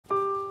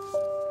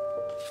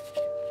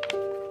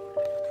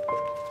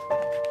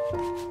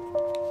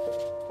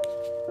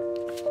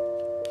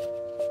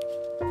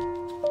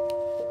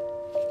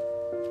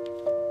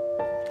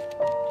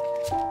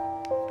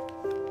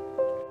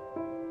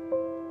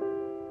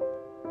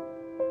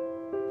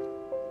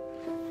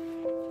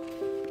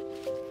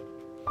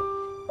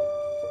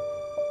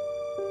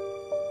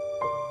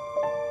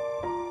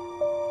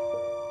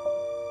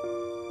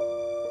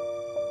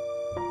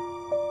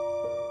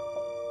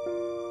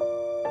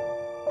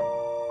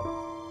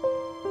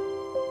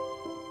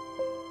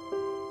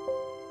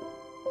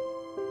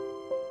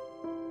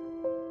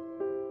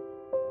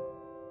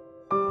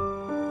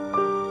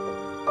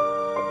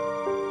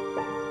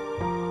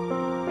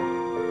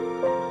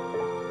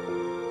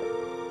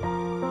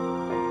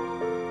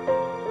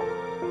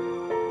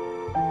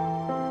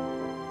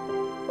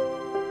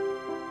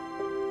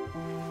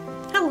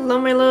Hello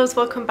my loves,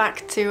 welcome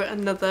back to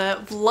another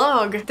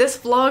vlog. This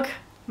vlog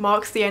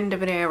marks the end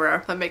of an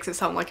era. That makes it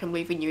sound like I'm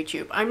leaving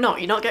YouTube. I'm not,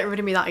 you're not getting rid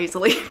of me that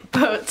easily,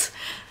 but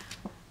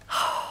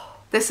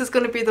this is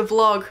going to be the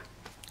vlog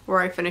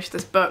where I finish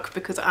this book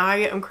because I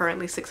am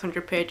currently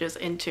 600 pages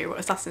into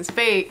Assassin's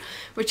Fate,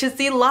 which is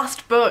the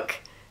last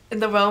book in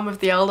the Realm of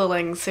the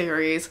Elderlings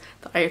series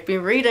that I have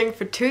been reading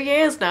for 2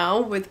 years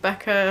now with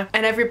Becca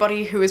and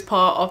everybody who is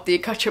part of the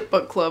Catch-Up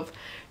Book Club.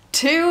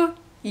 2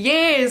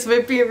 years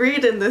we've been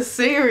reading this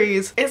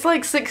series. It's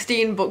like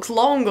 16 books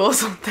long or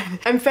something.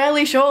 I'm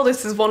fairly sure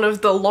this is one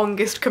of the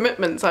longest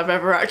commitments I've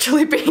ever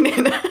actually been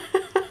in.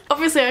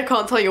 Obviously I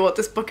can't tell you what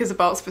this book is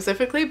about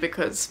specifically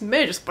because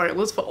major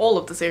spoilers for all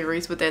of the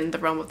series within the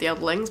Realm of the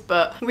Elderlings,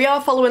 but we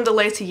are following the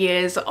later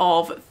years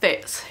of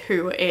Fitz,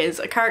 who is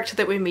a character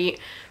that we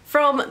meet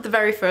from the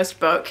very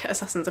first book,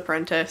 Assassin's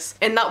Apprentice.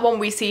 In that one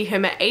we see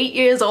him at 8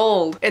 years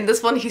old. In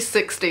this one he's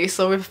 60,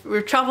 so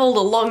we've travelled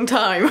a long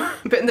time.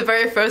 But in the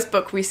very first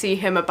book we see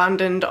him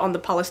abandoned on the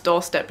palace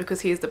doorstep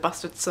because he is the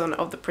bastard son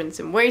of the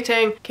prince in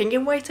waiting. King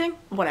in waiting?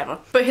 Whatever.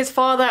 But his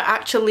father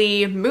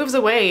actually moves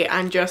away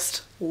and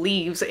just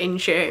leaves in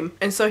shame,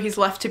 and so he's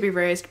left to be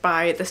raised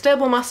by the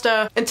stable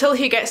master until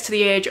he gets to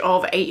the age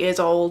of 8 years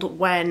old,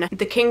 when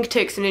the king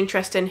takes an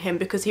interest in him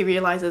because he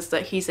realizes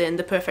that he's in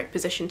the perfect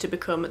position to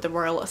become the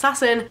royal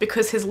assassin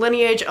because his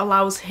lineage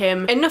allows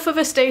him enough of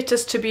a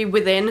status to be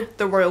within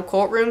the royal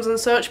courtrooms and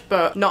such,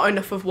 but not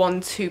enough of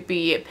one to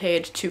be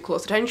paid too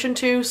close attention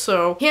to.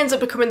 So he ends up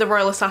becoming the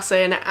royal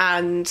assassin,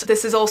 and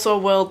this is also a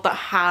world that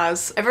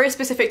has a very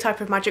specific type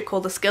of magic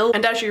called the skill,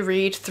 and as you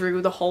read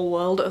through the whole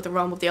world of the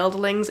Realm of the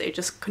Elderlings it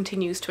just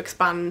continues to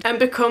expand and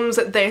becomes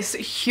this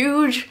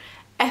huge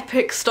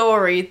epic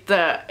story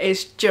that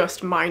is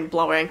just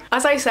mind-blowing.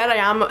 As I said, I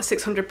am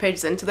 600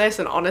 pages into this,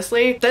 and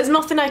honestly there's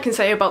nothing I can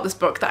say about this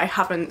book that I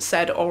haven't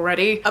said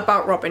already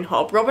about Robin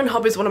Hobb. Robin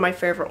Hobb is one of my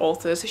favourite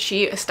authors.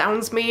 She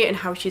astounds me in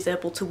how she's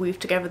able to weave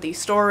together these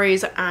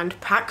stories and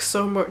pack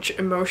so much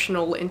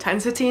emotional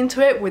intensity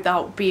into it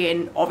without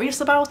being obvious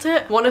about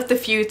it. One of the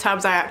few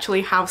tabs I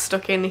actually have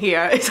stuck in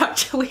here is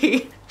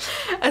actually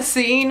a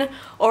scene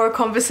or a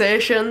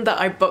conversation that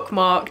I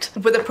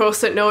bookmarked with a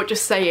post-it note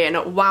just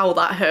saying, wow,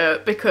 that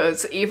hurt,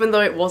 because even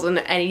though it wasn't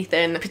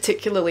anything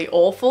particularly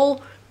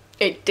awful,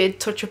 it did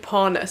touch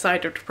upon a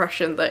side of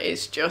depression that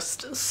is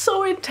just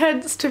so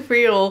intense to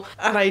feel,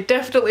 and I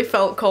definitely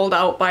felt called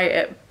out by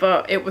it,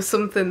 but it was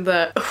something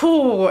that,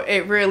 oh,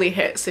 it really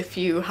hits if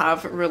you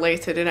have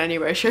related in any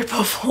way, shape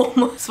or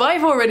form. So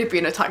I've already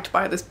been attacked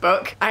by this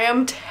book. I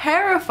am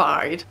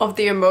terrified of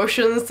the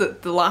emotions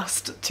that the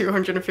last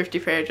 250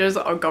 pages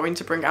are going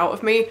to bring out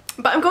of me,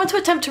 but I'm going to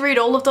attempt to read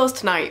all of those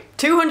tonight.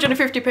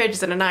 250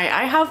 pages in a night.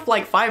 I have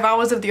like 5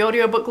 hours of the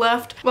audiobook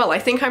left. Well, I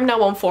think I'm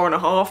now on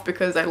 4.5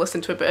 because I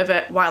listened to a bit of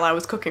it while I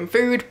was cooking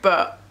food,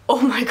 but oh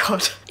my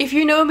god. If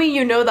you know me,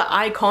 you know that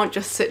I can't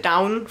just sit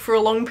down for a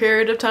long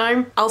period of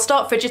time. I'll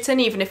start fidgeting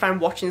even if I'm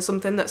watching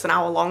something that's an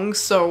hour long,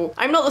 so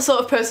I'm not the sort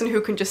of person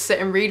who can just sit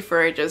and read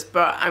for ages,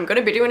 but I'm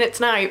gonna be doing it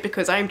tonight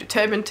because I'm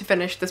determined to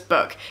finish this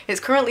book. It's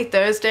currently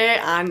Thursday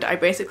and I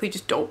basically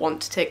just don't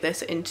want to take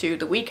this into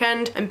the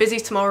weekend. I'm busy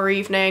tomorrow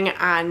evening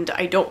and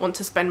I don't want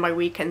to spend my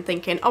weekend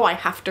thinking, oh, I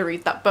have to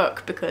read that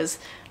book, because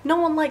no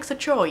one likes a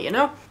chore, you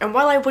know? And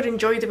while I would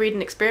enjoy the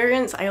reading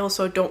experience, I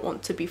also don't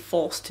want to be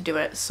forced to do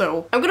it,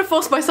 so I'm gonna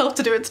force myself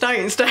to do it tonight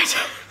instead.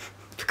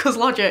 Because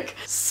logic.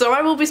 So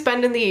I will be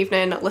spending the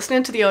evening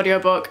listening to the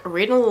audiobook,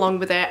 reading along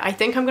with it. I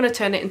think I'm going to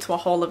turn it into a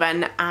haul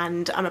event,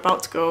 and I'm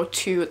about to go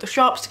to the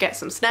shops to get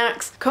some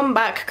snacks, come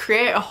back,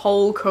 create a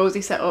whole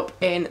cozy setup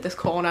in this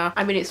corner.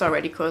 I mean, it's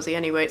already cozy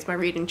anyway, it's my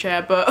reading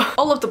chair, but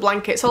all of the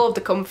blankets, all of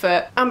the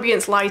comfort,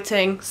 ambience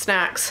lighting,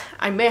 snacks.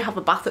 I may have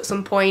a bath at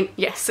some point.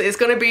 Yes, it's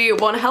going to be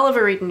one hell of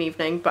a reading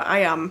evening, but I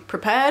am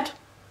prepared.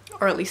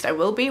 Or at least I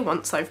will be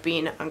once I've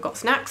been and got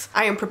snacks.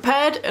 I am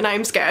prepared and I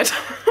am scared.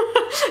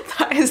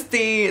 That is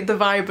the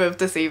vibe of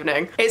this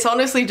evening. It's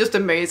honestly just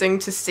amazing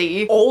to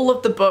see all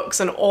of the books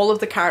and all of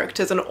the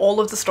characters and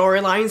all of the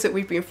storylines that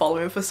we've been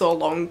following for so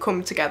long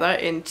come together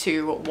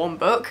into one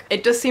book.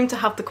 It does seem to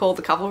have the call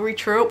the cavalry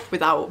trope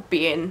without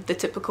being the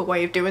typical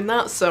way of doing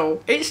that,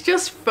 so it's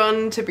just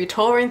fun to be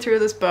touring through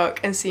this book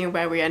and seeing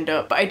where we end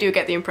up. But I do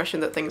get the impression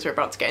that things are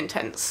about to get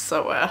intense,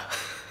 so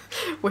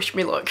wish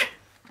me luck.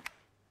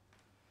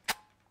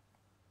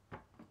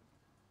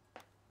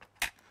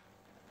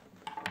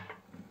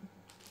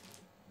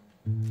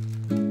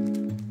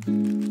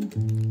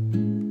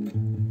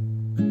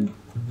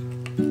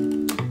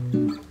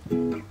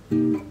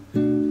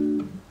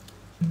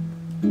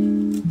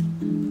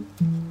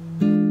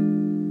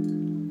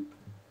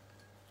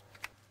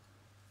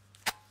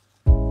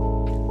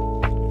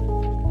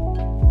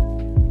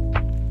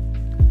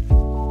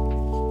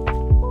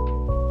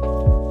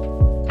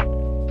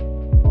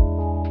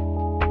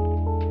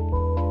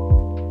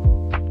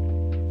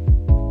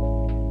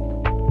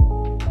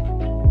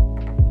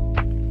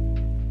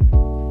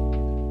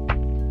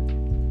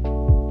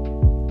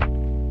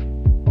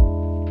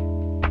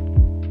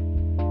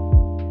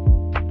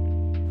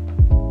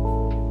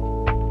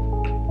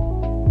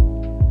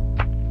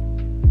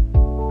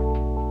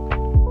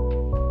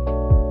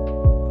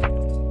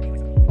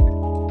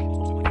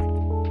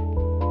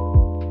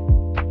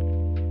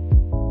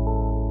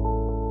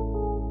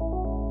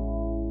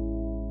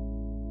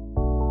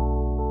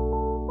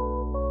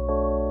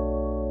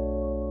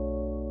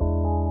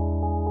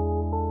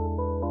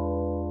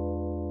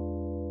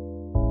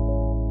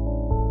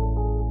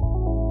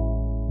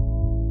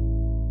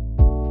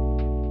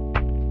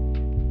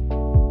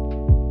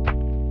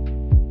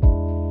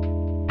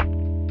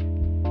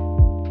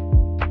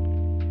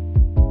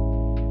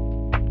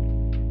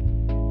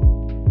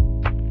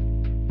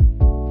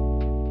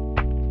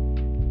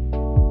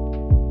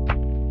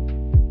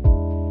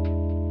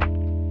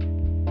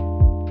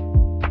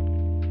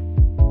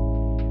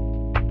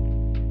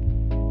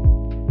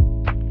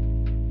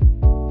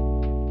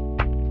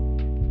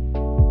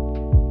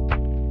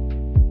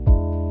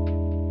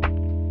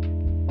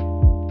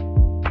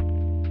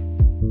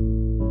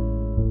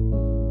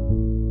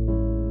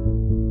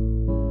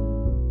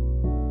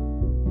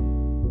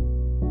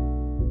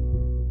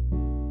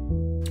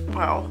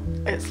 Wow,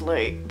 it's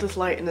late. This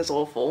lighting is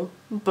awful,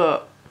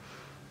 but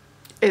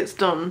it's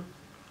done.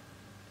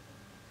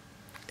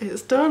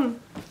 It's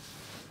done.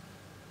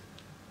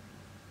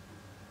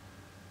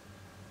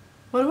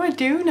 What do I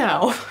do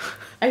now?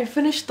 I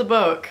finished the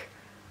book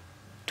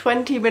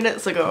 20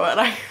 minutes ago and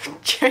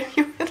I've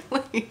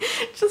genuinely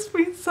just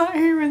been sat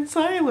here in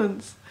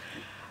silence.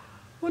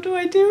 What do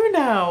I do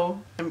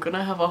now? I'm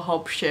gonna have a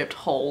hob-shaped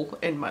hole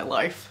in my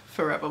life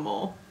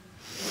forevermore.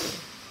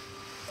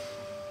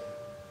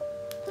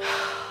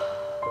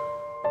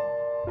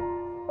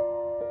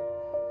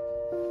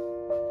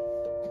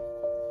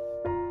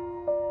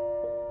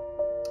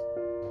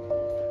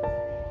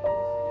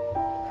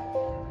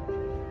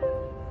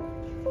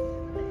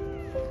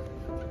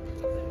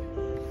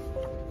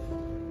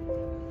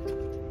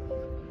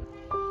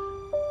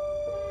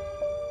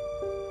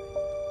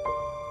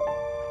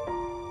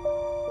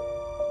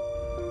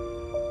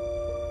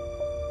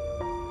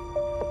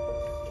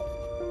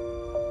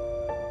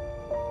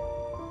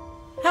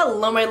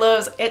 Hello my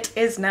loves, it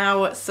is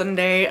now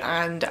Sunday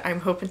and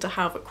I'm hoping to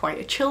have quite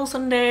a chill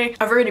Sunday.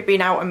 I've already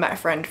been out and met a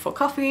friend for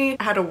coffee.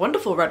 I had a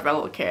wonderful red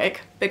velvet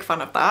cake, big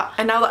fan of that.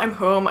 And now that I'm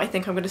home, I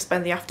think I'm going to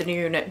spend the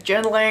afternoon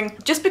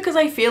journaling just because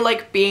I feel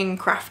like being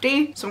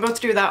crafty. So I'm going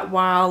to do that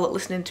while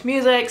listening to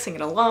music,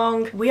 singing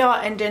along. We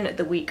are ending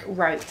the week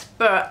right,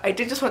 but I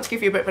did just want to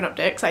give you a bit of an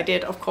update because I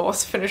did of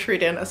course finish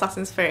reading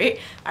Assassin's Fate.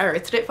 I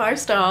rated it 5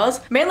 stars,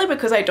 mainly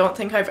because I don't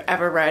think I've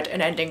ever read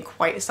an ending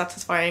quite as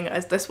satisfying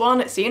as this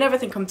one. Seeing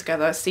everything come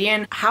together,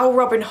 seeing how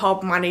Robin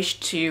Hobb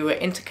managed to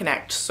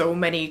interconnect so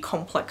many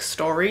complex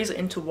stories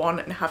into one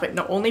and have it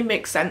not only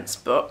make sense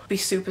but be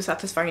super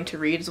satisfying to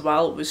read as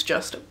well was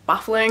just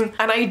baffling.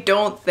 And I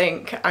don't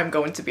think I'm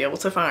going to be able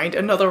to find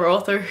another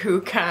author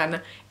who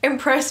can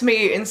impress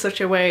me in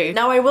such a way.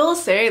 Now I will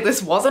say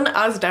this wasn't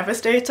as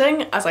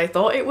devastating as I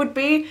thought it would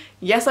be.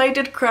 Yes, I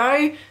did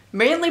cry,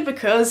 mainly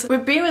because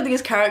we've been with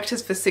these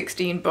characters for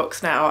 16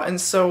 books now,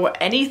 and so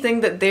anything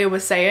that they were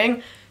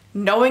saying,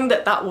 knowing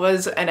that that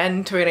was an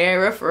end to an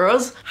era for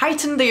us,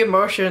 heightened the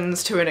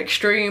emotions to an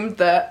extreme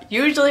that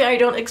usually I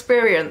don't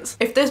experience.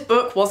 If this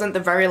book wasn't the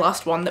very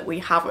last one that we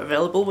have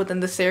available within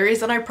the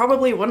series, then I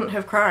probably wouldn't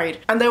have cried.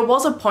 And there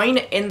was a point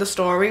in the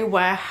story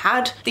where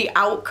had the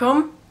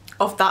outcome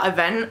of that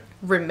event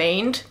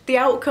remained the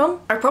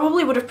outcome, I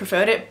probably would have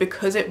preferred it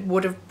because it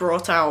would have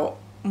brought out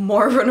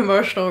more of an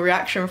emotional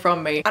reaction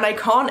from me. And I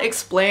can't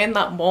explain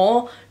that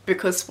more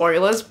because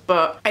spoilers,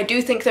 but I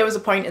do think there was a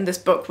point in this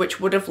book which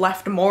would have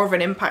left more of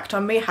an impact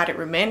on me had it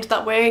remained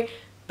that way,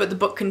 but the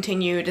book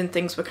continued and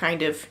things were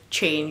kind of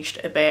changed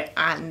a bit,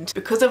 and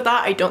because of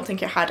that I don't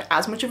think it had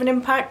as much of an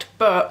impact.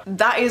 But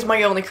that is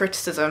my only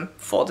criticism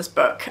for this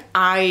book.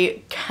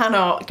 I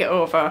cannot get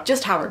over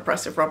just how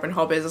impressive Robin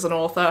Hobb is as an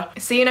author.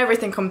 Seeing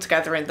everything come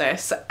together in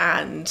this,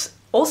 and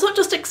also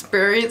just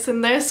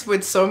experiencing this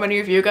with so many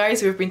of you guys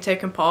who have been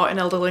taking part in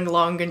Elderling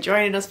Long and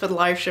joining us for the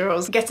live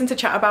shows, getting to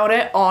chat about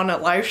it on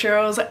live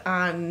shows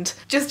and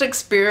just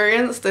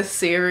experience this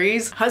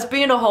series has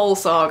been a whole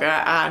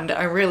saga, and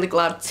I'm really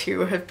glad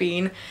to have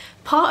been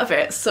part of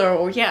it.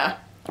 So yeah,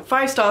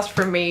 5 stars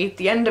from me,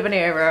 the end of an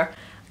era.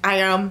 I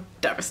am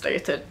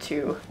devastated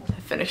to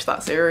finish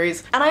that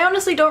series. And I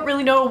honestly don't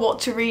really know what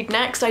to read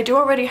next. I do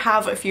already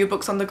have a few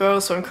books on the go,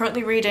 so I'm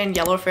currently reading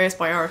Yellowface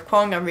by R.F.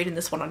 Kuang. I'm reading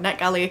this one on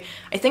NetGalley.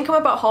 I think I'm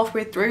about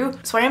halfway through,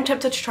 so I am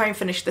tempted to try and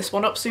finish this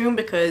one up soon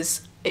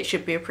because it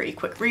should be a pretty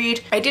quick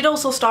read. I did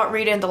also start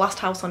reading The Last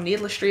House on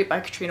Needless Street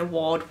by Katrina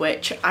Ward,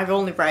 which I've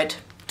only read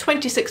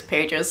 26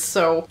 pages,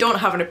 so don't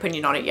have an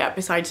opinion on it yet,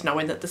 besides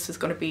knowing that this is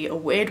going to be a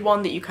weird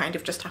one that you kind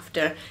of just have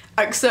to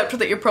accept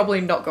that you're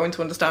probably not going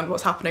to understand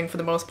what's happening for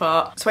the most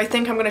part. So I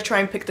think I'm going to try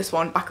and pick this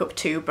one back up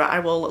too, but I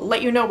will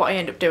let you know what I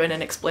end up doing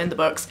and explain the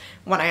books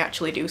when I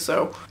actually do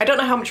so. I don't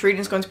know how much reading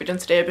is going to be done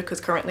today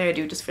because currently I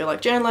do just feel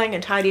like journaling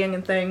and tidying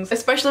and things,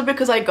 especially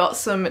because I got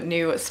some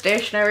new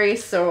stationery,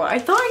 so I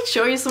thought I'd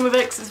show you some of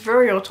it because it's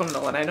very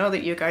autumnal and I know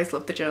that you guys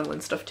love the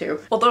journaling stuff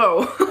too.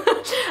 Although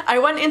I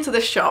went into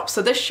this shop,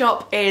 so this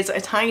shop is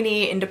a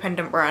tiny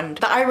independent brand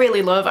that I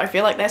really love. I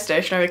feel like their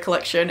stationery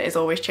collection is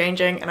always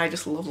changing and I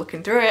just love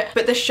looking through it.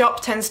 But this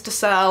shop tends to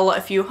sell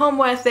a few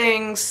homeware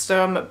things,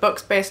 some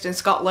books based in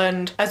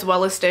Scotland, as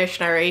well as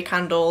stationery,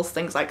 candles,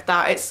 things like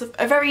that. It's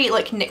a very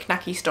like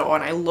knick-knacky store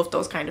and I love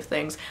those kind of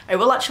things. I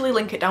will actually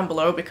link it down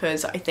below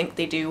because I think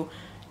they do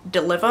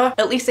deliver.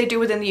 At least they do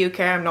within the UK,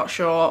 I'm not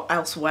sure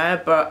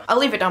elsewhere, but I'll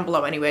leave it down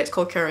below anyway. It's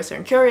called Curiouser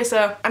and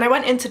Curiouser. And I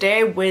went in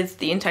today with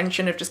the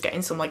intention of just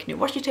getting some like new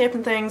washi tape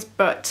and things,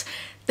 but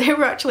they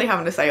were actually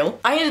having a sale.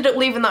 I ended up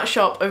leaving that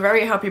shop a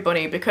very happy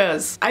bunny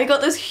because I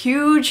got this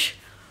huge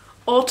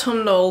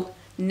autumnal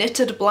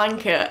knitted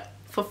blanket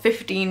for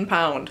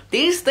 £15.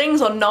 These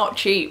things are not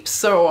cheap,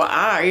 so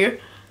I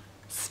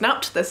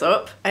snapped this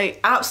up. I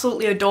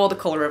absolutely adore the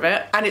colour of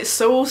it and it's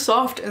so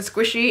soft and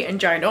squishy and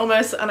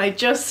ginormous, and I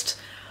just,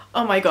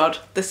 oh my god,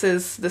 this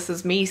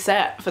is me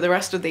set for the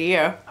rest of the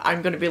year.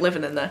 I'm gonna be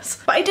living in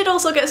this. But I did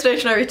also get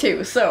stationery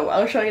too, so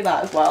I'll show you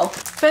that as well.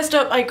 First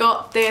up, I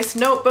got this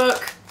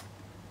notebook.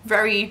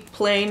 very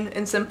plain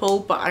and simple,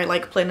 but I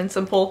like plain and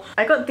simple.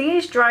 I got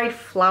these dried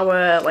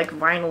flower like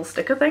vinyl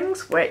sticker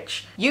things,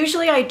 which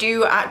usually I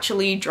do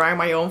actually dry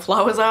my own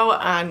flowers out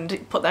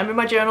and put them in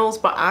my journals,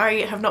 but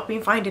I have not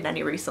been finding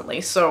any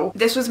recently. So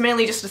this was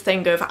mainly just a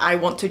thing of I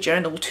want to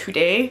journal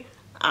today.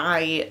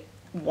 I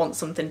want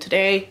something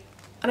today.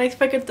 And I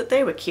figured that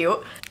they were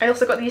cute. I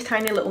also got these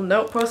tiny little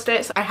note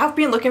post-its. I have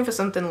been looking for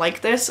something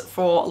like this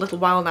for a little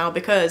while now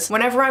because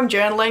whenever I'm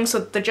journaling, so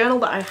the journal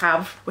that I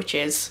have, which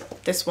is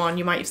this one,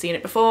 you might have seen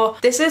it before,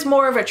 this is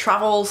more of a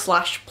travel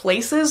slash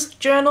places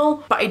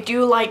journal, but I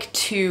do like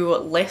to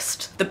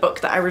list the book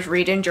that I was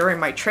reading during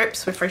my trips.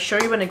 So if I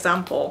show you an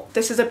example,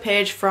 this is a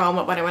page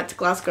from when I went to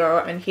Glasgow,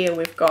 and here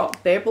we've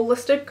got Babel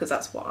listed because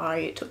that's what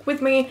I took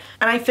with me.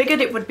 And I figured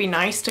it would be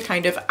nice to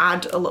kind of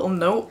add a little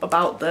note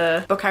about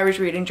the book I was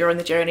reading during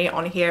the journey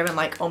on here and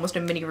like almost a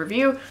mini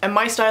review. And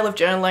my style of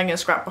journaling and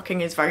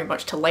scrapbooking is very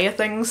much to layer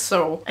things,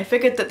 so I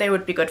figured that they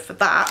would be good for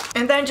that.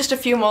 And then just a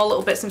few more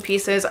little bits and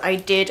pieces. I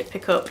did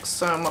pick up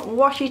some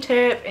washi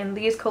tape in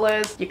these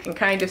colours. You can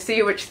kind of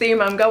see which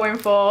theme I'm going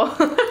for.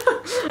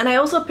 And I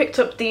also picked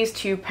up these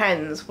two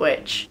pens,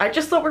 which I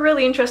just thought were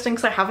really interesting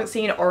because I haven't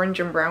seen orange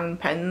and brown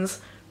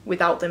pens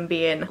without them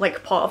being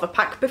like part of a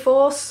pack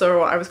before,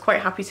 so I was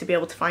quite happy to be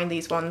able to find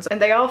these ones.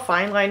 And they are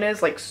fine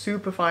liners, like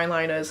super fine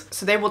liners,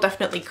 so they will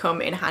definitely come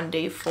in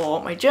handy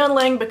for my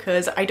journaling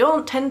because I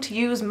don't tend to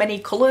use many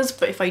colours,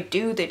 but if I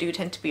do, they do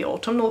tend to be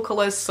autumnal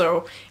colours,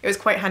 so it was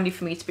quite handy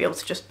for me to be able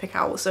to just pick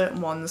out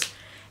certain ones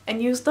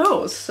and use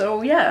those.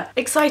 So yeah,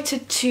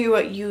 excited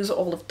to use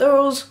all of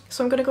those,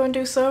 so I'm gonna go and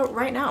do so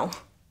right now.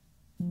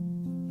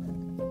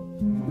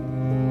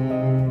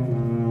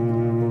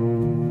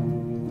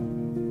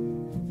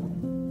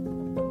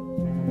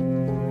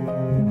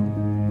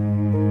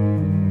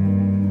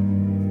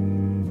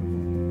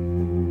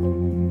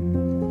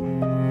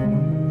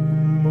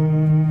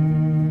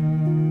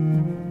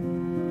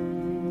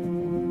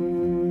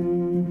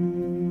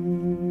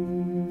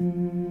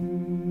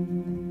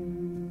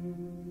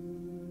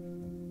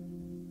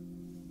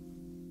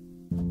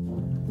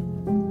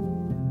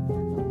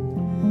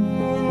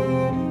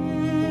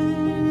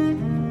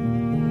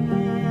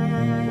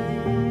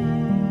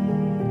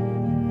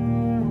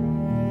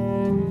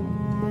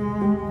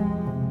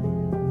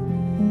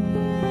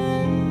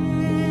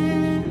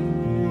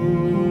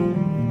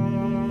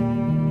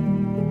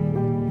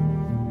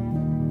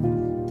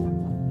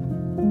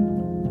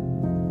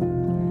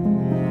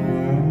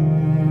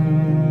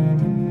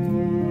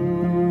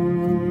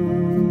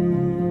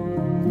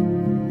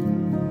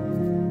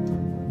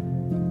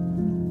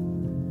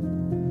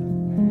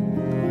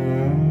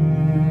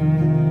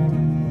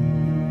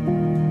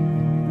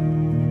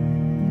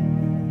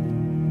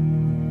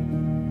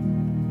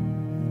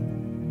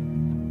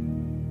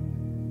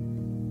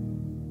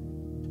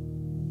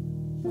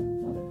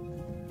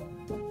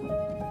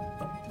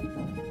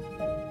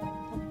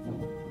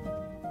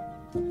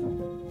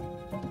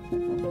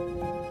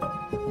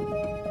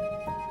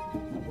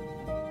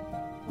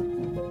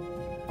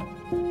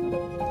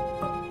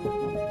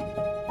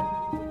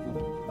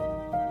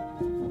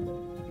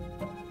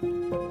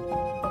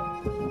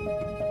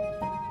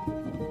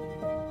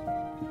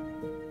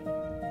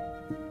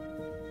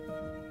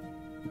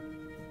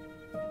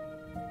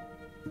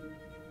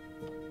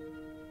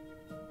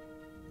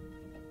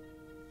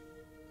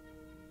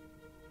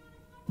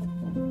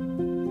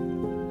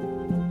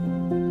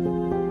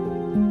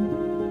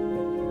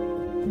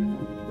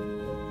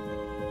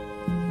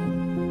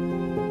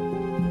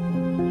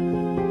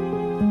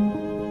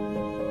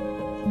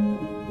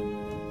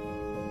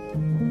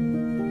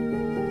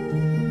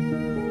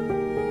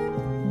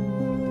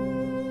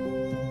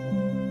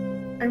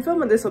 I'm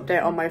filming this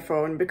update on my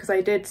phone because I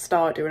did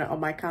start doing it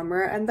on my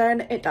camera and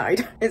then it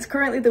died. It's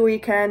currently the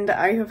weekend.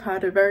 I have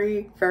had a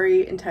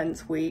very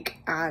intense week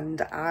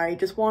and I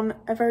just want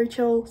a very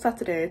chill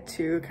Saturday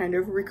to kind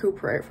of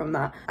recuperate from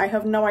that. I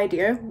have no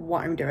idea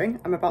what I'm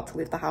doing. I'm about to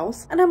leave the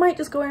house and I might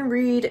just go and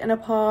read in a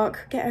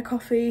park, get a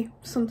coffee,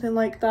 something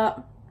like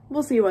that.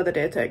 We'll see where the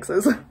day takes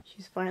us.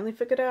 She's finally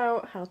figured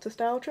out how to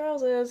style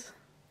trousers.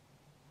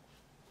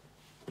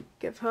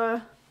 Give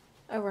her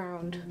a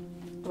round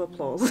of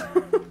applause.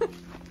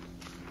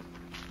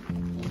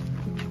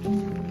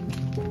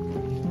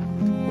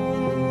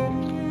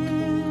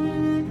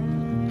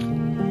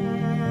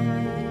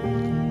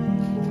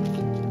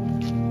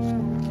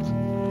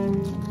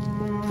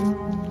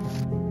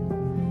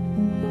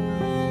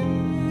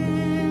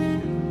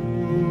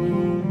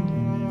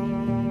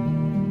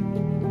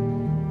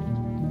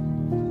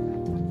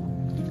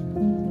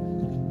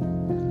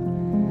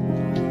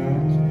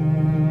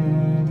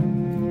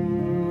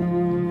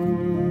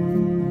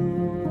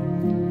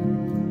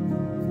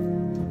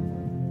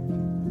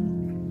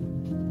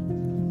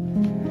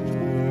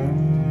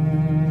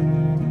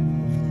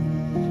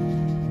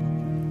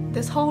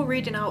 This whole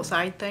reading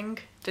outside thing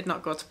did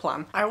not go to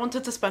plan. I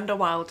wanted to spend a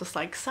while just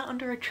like sat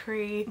under a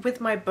tree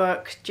with my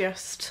book,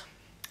 just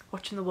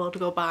watching the world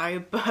go by,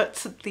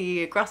 but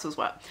the grass was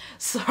wet.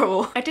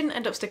 So I didn't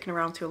end up sticking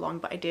around too long,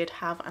 but I did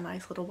have a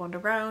nice little wander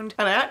around.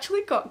 And I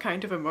actually got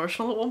kind of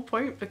emotional at one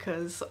point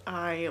because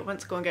I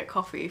went to go and get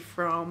coffee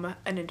from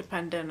an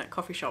independent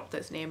coffee shop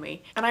that's near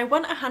me. And I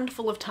went a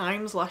handful of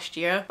times last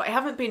year, but I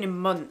haven't been in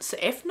months,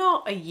 if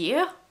not a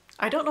year.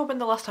 I don't know when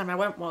the last time I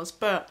went was,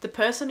 but the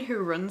person who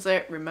runs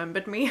it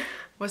remembered me,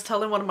 was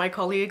telling one of my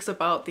colleagues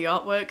about the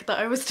artwork that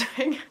I was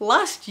doing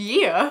last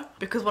year,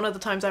 because one of the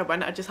times I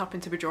went I just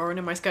happened to be drawing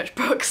in my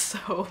sketchbook.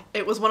 So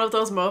it was one of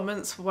those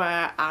moments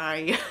where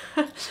I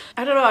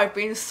don't know, I've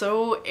been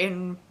so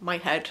in my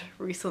head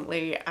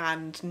recently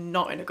and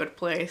not in a good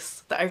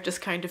place that I've just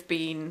kind of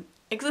been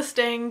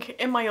existing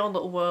in my own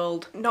little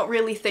world, not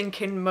really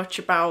thinking much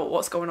about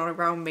what's going on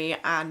around me,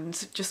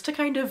 and just to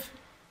kind of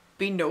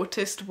be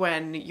noticed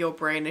when your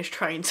brain is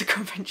trying to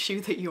convince you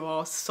that you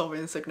are so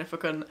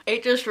insignificant.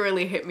 It just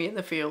really hit me in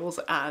the feels,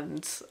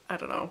 and I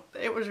don't know,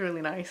 it was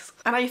really nice.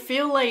 And I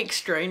feel like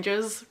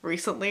strangers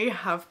recently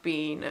have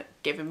been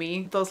giving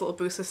me those little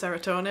boosts of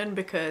serotonin,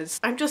 because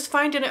I'm just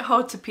finding it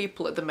hard to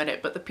people at the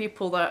minute, but the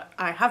people that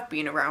I have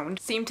been around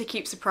seem to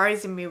keep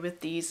surprising me with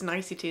these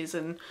niceties,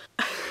 and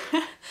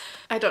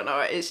I don't know,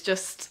 it's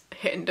just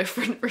hitting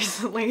different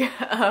recently.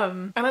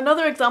 And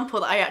another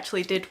example that I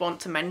actually did want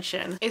to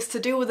mention is to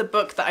do with a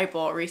book that I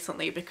bought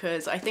recently,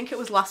 because I think it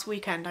was last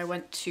weekend I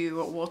went to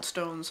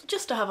Waterstones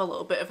just to have a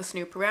little bit of a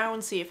snoop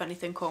around, see if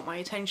anything caught my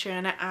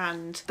attention,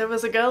 and there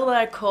was a girl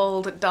there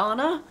called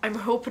Dana. I'm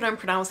hoping I'm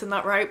pronouncing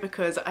that right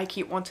because I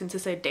keep wanting to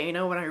say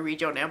Dana when I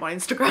read your name on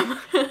Instagram.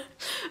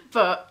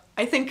 But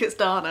I think it's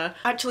Dana,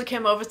 actually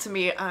came over to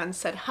me and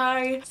said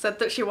hi, said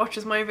that she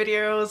watches my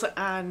videos,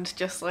 and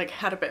just like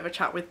had a bit of a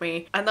chat with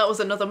me. And that was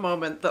another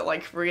moment that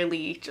like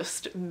really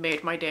just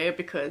made my day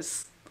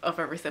because of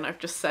everything I've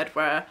just said,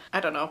 where,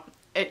 I don't know,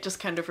 it just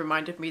kind of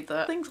reminded me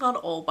that things aren't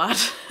all bad.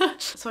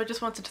 So I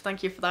just wanted to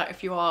thank you for that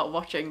if you are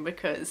watching,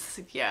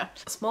 because yeah,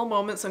 small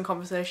moments and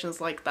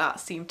conversations like that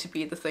seem to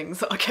be the things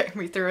that are getting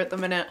me through at the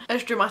minute.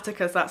 As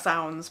dramatic as that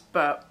sounds,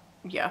 but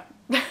yeah.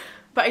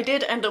 But I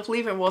did end up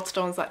leaving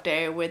Waterstones that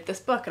day with this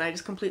book, and I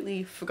just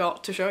completely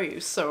forgot to show you.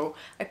 So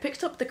I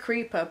picked up The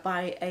Creeper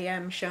by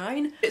A.M.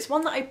 Shine. It's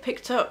one that I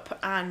picked up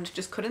and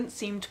just couldn't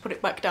seem to put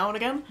it back down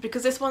again,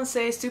 because this one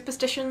says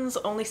superstitions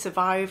only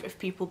survive if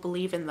people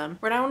believe in them.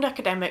 Renowned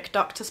academic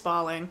Dr.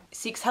 Sparling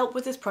seeks help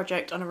with his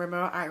project on a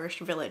remote Irish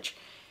village.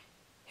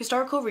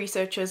 Historical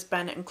researchers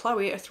Ben and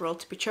Chloe are thrilled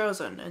to be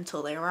chosen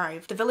until they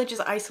arrive. The village is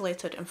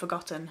isolated and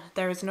forgotten.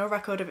 There is no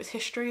record of its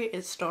history,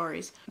 its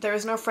stories. There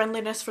is no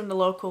friendliness from the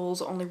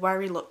locals, only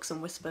wary looks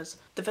and whispers.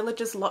 The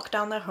villagers lock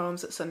down their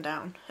homes at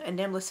sundown. A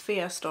nameless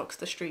fear stalks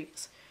the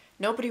streets.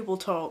 Nobody will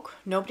talk,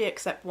 nobody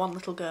except one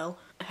little girl.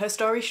 Her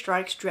story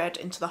strikes dread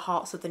into the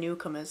hearts of the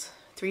newcomers.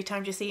 3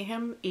 times you see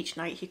him, each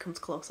night he comes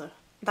closer.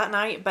 That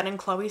night, Ben and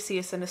Chloe see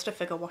a sinister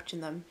figure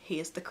watching them. He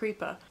is the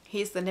Creeper.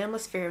 He is the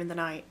nameless fear in the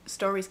night.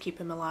 Stories keep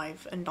him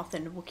alive, and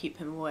nothing will keep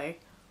him away.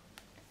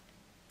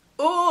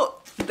 Oh,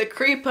 the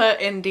Creeper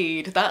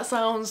indeed. That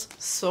sounds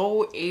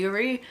so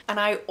eerie, and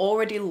I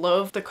already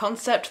love the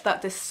concept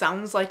that this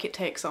sounds like it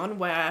takes on,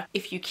 where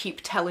if you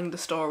keep telling the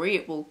story,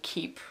 it will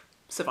keep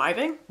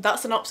surviving. That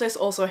synopsis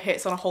also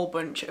hits on a whole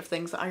bunch of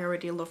things that I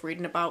already love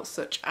reading about,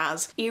 such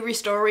as eerie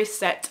stories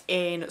set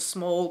in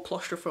small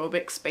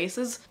claustrophobic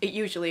spaces. It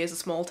usually is a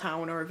small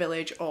town or a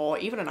village or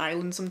even an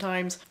island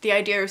sometimes. The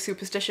idea of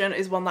superstition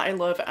is one that I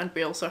love, and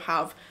we also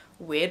have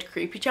weird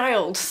creepy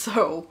child,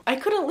 so I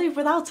couldn't leave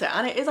without it,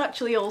 and it is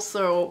actually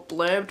also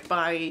blurbed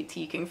by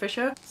T.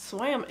 Kingfisher, so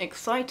I am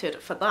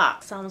excited for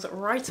that. Sounds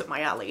right up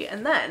my alley.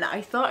 And then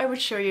I thought I would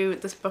show you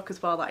this book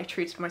as well that I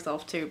treated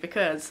myself to,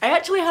 because I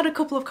actually had a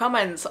couple of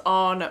comments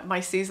on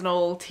my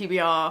seasonal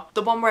TBR,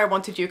 the one where I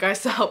wanted you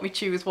guys to help me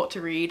choose what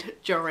to read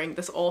during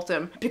this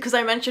autumn, because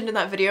I mentioned in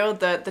that video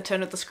that The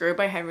Turn of the Screw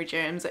by Henry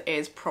James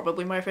is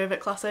probably my favourite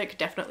classic,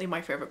 definitely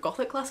my favourite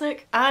gothic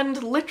classic,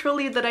 and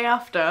literally the day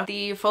after,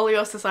 the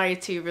Folio Society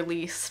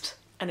released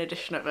an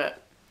edition of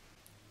it.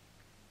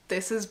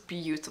 This is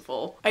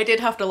beautiful. I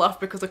did have to laugh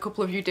because a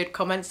couple of you did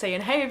comment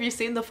saying, hey, have you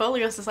seen the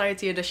Folio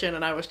Society edition?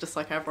 And I was just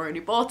like, I've already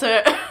bought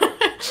it.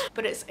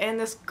 But it's in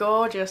this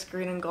gorgeous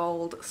green and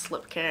gold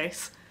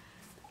slipcase.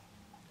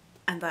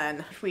 And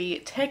then if we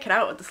take it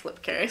out of the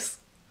slipcase,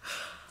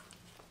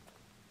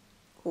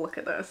 look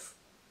at this.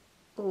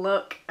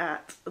 Look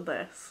at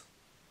this.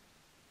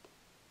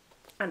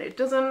 And it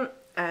doesn't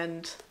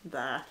end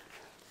there,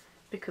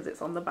 because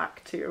it's on the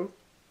back too.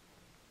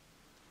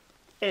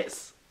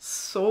 It's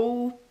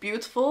so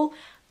beautiful,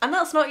 and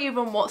that's not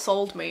even what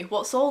sold me.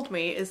 What sold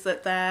me is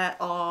that there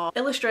are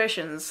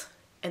illustrations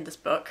in this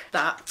book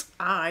that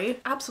I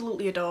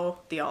absolutely adore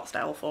the art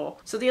style for.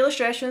 So the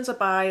illustrations are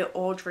by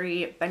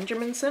Audrey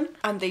Benjaminson,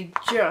 and they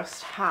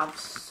just have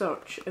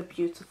such a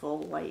beautiful,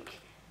 like,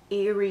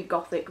 eerie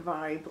gothic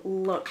vibe.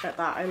 Look at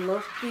that. I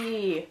love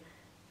the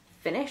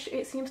finish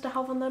it seems to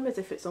have on them, as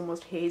if it's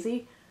almost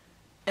hazy.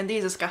 And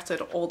these are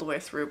scattered all the way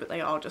through, but they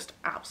are just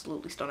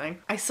absolutely stunning.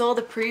 I saw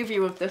the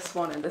preview of this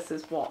one and this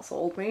is what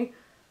sold me.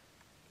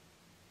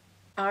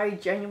 I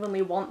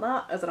genuinely want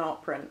that as an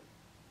art print.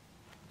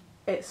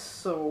 It's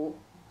so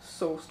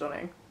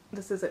stunning.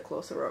 This is it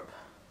closer up.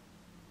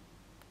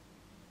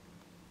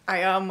 I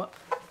am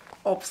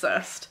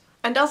obsessed.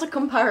 And as a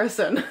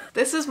comparison,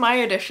 this is my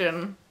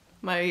edition,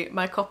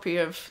 my copy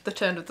of The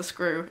Turn of the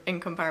Screw in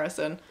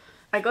comparison.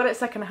 I got it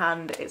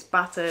secondhand, it's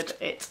battered,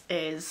 it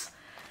is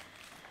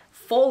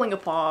falling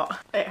apart,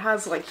 it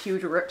has like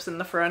huge rips in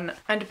the front,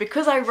 and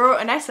because I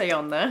wrote an essay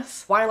on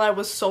this, while I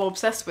was so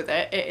obsessed with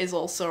it, it is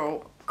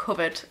also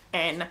covered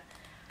in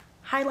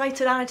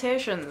highlighted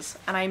annotations,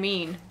 and I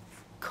mean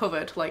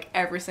covered, like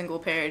every single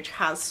page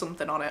has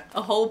something on it.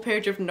 A whole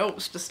page of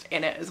notes just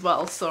in it as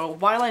well. So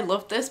while I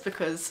love this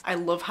because I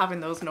love having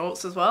those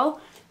notes as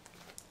well,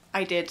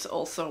 I did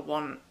also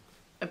want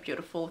a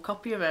beautiful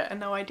copy of it, and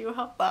now I do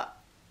have that.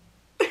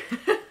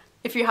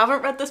 If you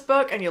haven't read this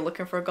book and you're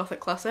looking for a gothic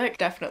classic,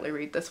 definitely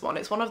read this one.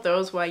 It's one of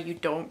those where you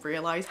don't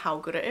realise how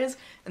good it is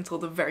until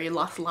the very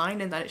last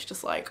line, and then it's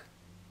just like,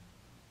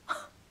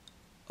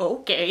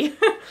 okay.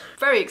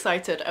 Very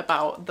excited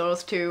about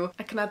those two.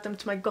 I can add them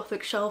to my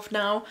gothic shelf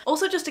now.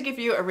 Also, just to give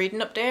you a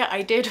reading update,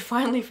 I did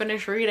finally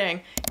finish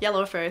reading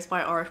Yellowface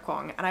by R.F.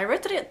 Kuang, and I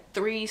rated it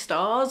 3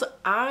 stars.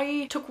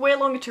 I took way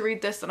longer to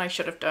read this than I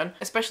should have done,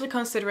 especially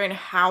considering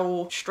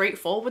how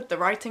straightforward the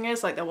writing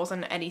is. Like, there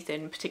wasn't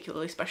anything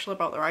particularly special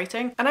about the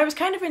writing. And I was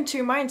kind of in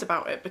two minds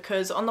about it,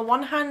 because on the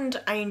one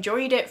hand, I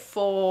enjoyed it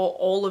for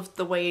all of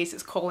the ways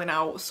it's calling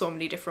out so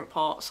many different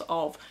parts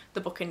of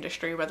the book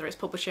industry, whether it's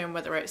publishing,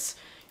 whether it's,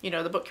 you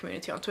know, the book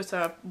community on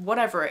Twitter,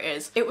 whatever it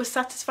is. It was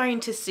satisfying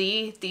to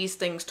see these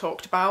things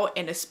talked about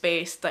in a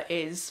space that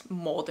is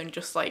more than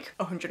just like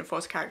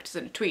 140 characters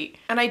in a tweet.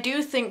 And I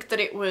do think that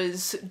it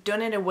was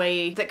done in a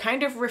way that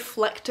kind of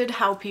reflected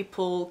how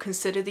people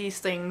consider these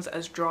things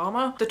as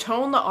drama. The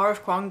tone that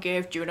R.F. Kuang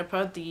gave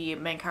Juniper, the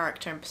main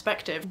character, in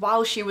perspective,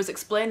 while she was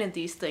explaining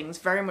these things,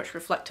 very much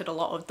reflected a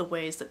lot of the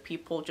ways that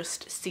people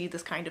just see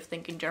this kind of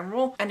thing in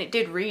general. And it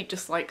did read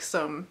just like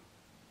some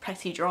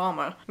petty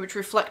drama, which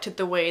reflected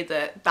the way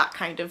that that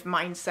kind of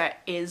mindset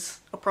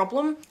is a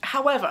problem.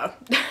 However,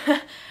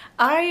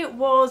 I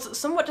was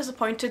somewhat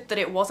disappointed that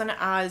it wasn't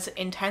as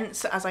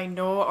intense as I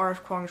know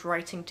R.F. Kuang's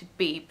writing to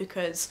be,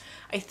 because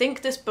I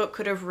think this book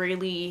could have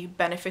really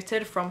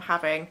benefited from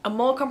having a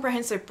more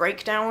comprehensive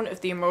breakdown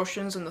of the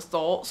emotions and the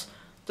thoughts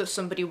that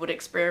somebody would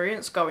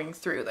experience going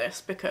through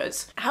this,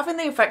 because having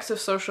the effects of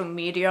social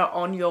media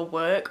on your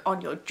work, on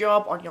your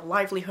job, on your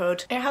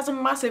livelihood, it has a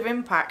massive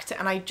impact,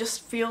 and I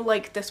just feel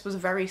like this was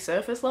very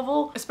surface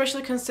level,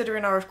 especially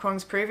considering R.F.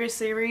 Kuang's previous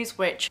series,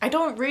 which I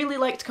don't really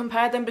like to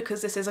compare them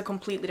because this is a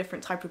completely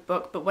different type of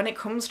book, but when it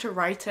comes to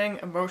writing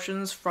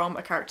emotions from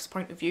a character's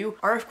point of view,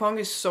 R.F. Kuang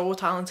is so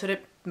talented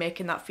at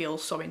making that feel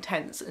so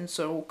intense and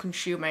so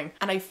consuming,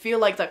 and I feel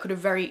like that could have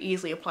very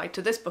easily applied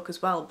to this book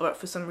as well, but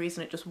for some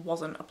reason it just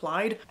wasn't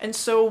applied. And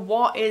so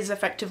what is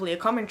effectively a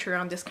commentary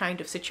on this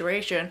kind of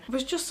situation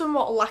was just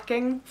somewhat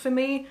lacking for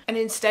me, and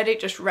instead it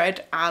just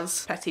read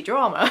as petty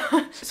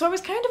drama. So I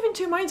was kind of in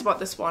two minds about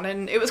this one,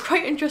 and it was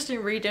quite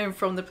interesting reading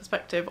from the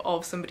perspective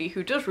of somebody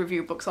who does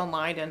review books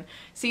online and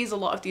sees a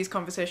lot of these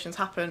conversations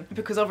happen,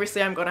 because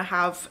obviously I'm going to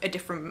have a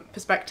different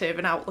perspective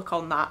and outlook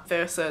on that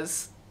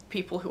versus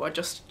people who are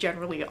just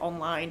generally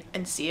online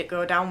and see it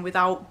go down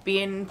without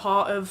being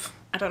part of,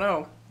 I don't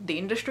know, the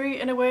industry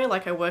in a way.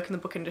 Like, I work in the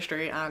book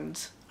industry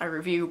and I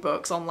review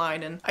books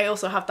online, and I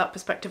also have that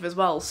perspective as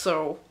well.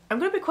 So I'm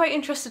going to be quite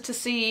interested to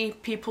see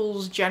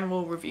people's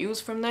general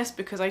reviews from this,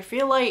 because I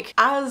feel like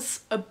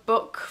as a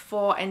book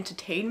for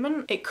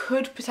entertainment, it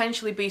could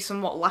potentially be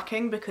somewhat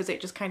lacking because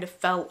it just kind of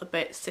felt a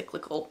bit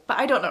cyclical. But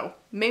I don't know.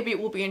 Maybe it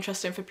will be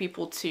interesting for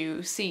people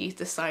to see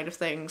this side of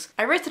things.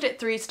 I rated it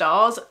 3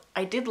 stars.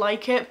 I did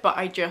like it, but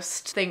I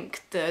just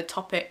think the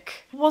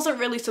topic wasn't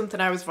really something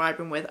I was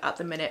vibing with at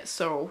the minute.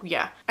 So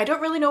yeah, I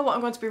don't really know what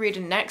I'm going to be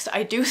reading next.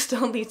 I do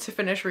still need to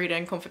finish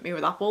reading Comfort Me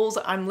with Apples.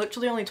 I'm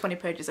literally only 20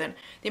 pages in.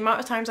 The amount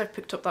of times I've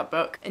picked up that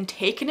book and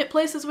taken it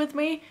places with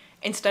me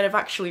instead of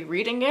actually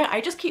reading it,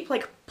 I just keep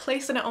like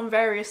placing it on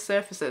various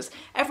surfaces.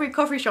 Every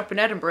coffee shop in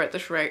Edinburgh at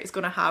this rate is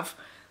going to have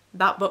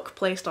that book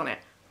placed on it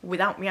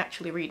without me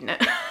actually reading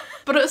it.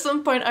 But at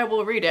some point I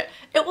will read it.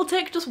 It will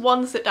take just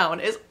one sit down.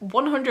 It's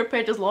 100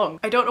 pages long.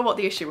 I don't know what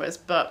the issue is,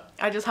 but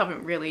I just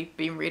haven't really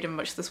been reading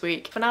much this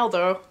week. For now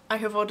though, I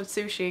have ordered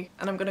sushi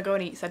and I'm gonna go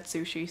and eat said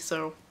sushi,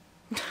 so...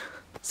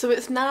 So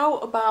it's now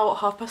about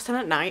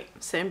 10:30 at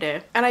night, same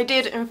day, and I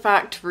did in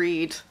fact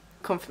read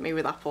Comfort Me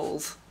with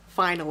Apples,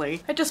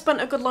 finally. I just spent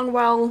a good long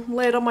while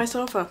laid on my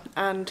sofa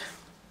and,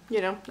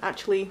 you know,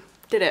 actually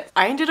did it.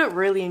 I ended up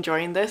really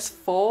enjoying this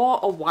for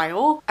a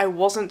while. I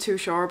wasn't too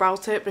sure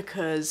about it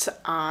because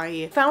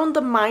I found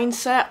the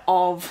mindset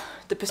of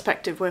the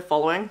perspective we're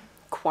following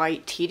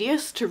quite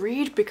tedious to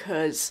read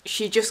because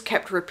she just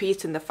kept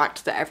repeating the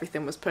fact that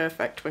everything was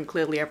perfect when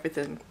clearly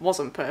everything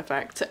wasn't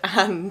perfect,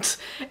 and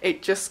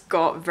it just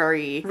got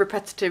very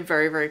repetitive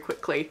very, very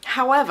quickly.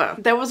 However,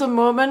 there was a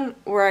moment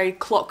where I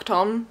clocked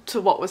on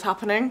to what was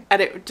happening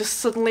and it just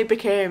suddenly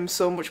became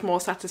so much more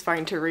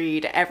satisfying to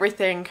read.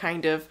 Everything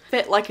kind of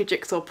fit like a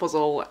jigsaw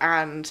puzzle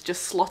and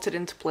just slotted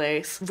into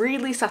place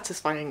really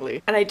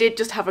satisfyingly. And I did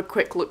just have a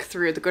quick look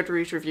through the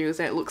Goodreads reviews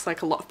and it looks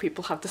like a lot of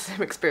people have the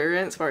same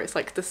experience where it's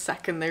like the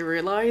second they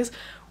realise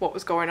what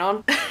was going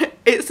on.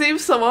 It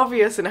seems so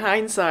obvious in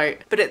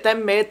hindsight, but it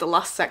then made the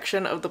last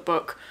section of the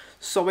book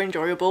so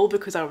enjoyable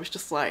because I was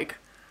just like,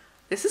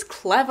 this is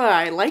clever,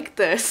 I like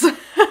this.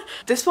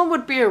 This one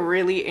would be a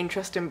really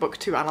interesting book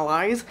to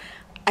analyse.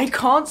 I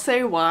can't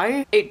say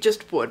why, it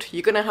just would.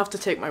 You're gonna have to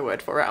take my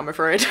word for it, I'm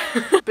afraid.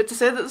 But to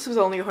say that this was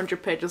only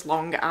 100 pages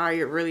long, I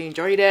really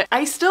enjoyed it.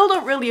 I still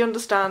don't really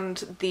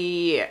understand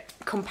the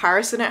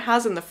comparison it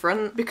has in the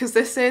front, because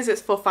this says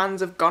it's for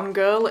fans of Gone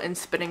Girl and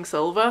Spinning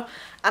Silver,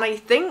 and I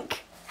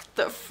think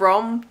that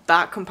from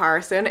that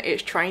comparison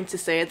it's trying to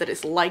say that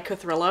it's like a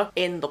thriller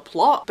in the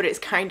plot, but it's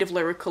kind of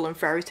lyrical and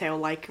fairy tale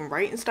like in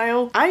writing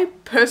style. I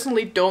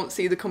personally don't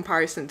see the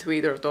comparison to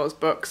either of those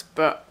books,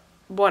 but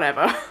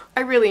whatever.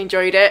 I really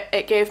enjoyed it.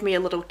 It gave me a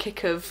little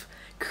kick of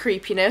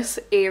creepiness,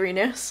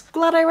 eeriness.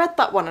 Glad I read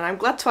that one, and I'm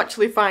glad to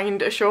actually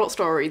find a short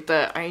story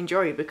that I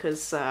enjoy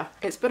because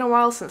it's been a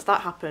while since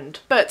that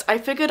happened. But I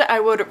figured I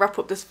would wrap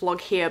up this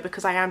vlog here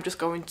because I am just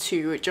going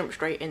to jump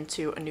straight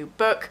into a new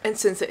book, and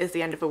since it is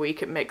the end of a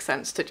week it makes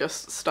sense to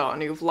just start a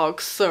new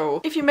vlog.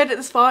 So if you made it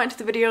this far into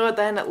the video,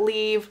 then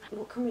leave...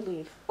 what can we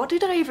leave? What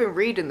did I even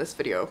read in this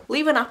video?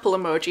 Leave an apple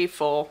emoji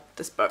for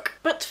this book.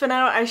 But for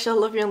now, I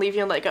shall love you and leave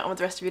you and let you get on with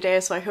the rest of your day,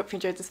 so I hope you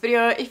enjoyed this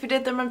video. If you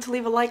did, then remember to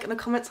leave a like and a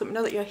comment to let me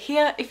know that you're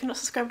here. If you're not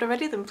subscribed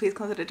already, then please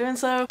consider doing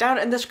so. Down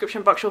in the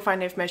description box you'll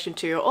find information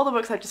to all the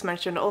books I just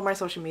mentioned, all my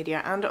social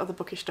media and other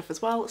bookish stuff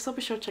as well, so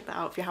be sure to check that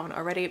out if you haven't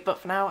already. But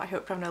for now, I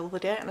hope you're having a lovely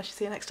day and I shall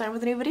see you next time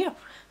with a new video.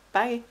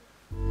 Bye!